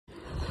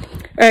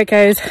Alright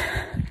guys,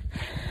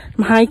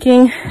 I'm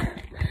hiking.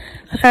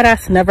 The fat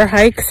ass never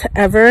hikes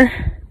ever. I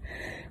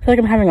feel like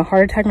I'm having a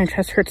heart attack. My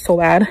chest hurts so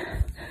bad.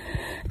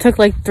 I took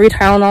like 3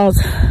 Tylenols.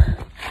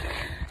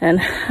 And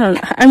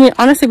I mean,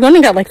 honestly, we only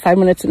got like 5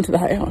 minutes into the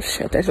hike. Oh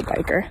shit, there's a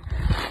biker.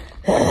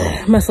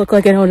 Must look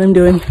like I know what I'm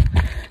doing.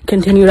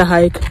 Continue to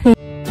hike.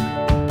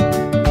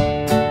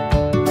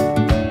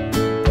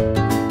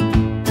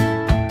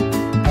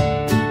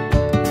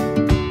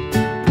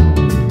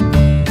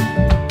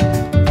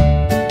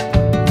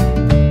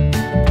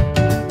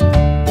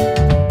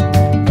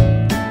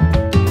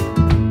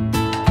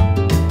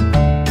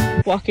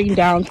 Walking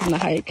down from the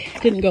hike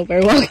didn't go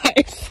very well,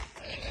 guys.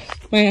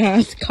 My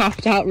ass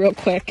coughed out real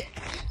quick.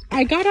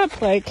 I got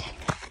up like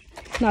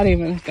not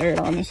even a third,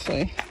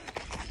 honestly.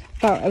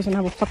 Thought I was gonna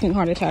have a fucking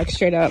heart attack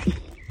straight up.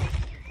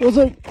 It was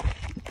like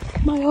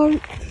my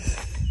heart.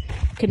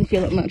 Couldn't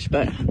feel it much,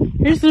 but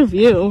here's the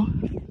view.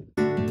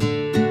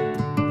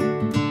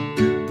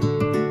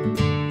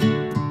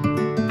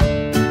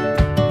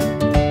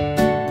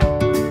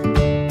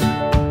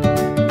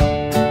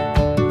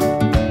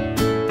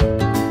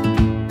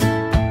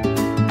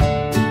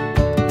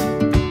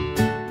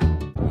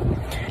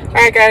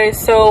 Alright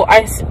guys, so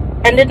I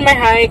ended my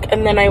hike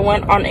and then I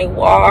went on a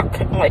walk,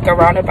 like a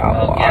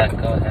roundabout walk. Yeah,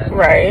 go ahead.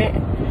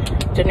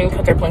 Right? Didn't even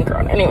put their blinker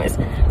on. Anyways,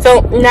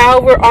 so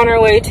now we're on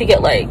our way to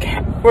get like,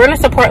 we're gonna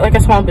support like a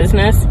small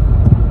business.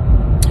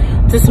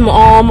 It's a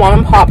small mom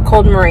and pop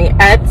called Marie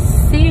Et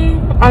Cie.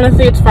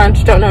 Honestly, it's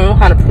French, don't know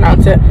how to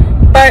pronounce it.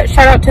 But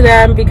shout out to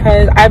them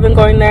because I've been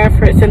going there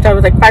since I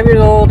was like 5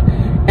 years old.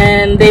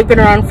 And they've been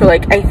around for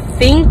like, I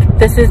think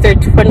this is their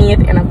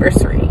 20th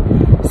anniversary.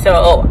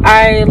 So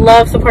I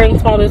love supporting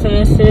small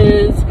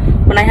businesses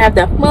when I have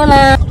the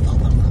moolah.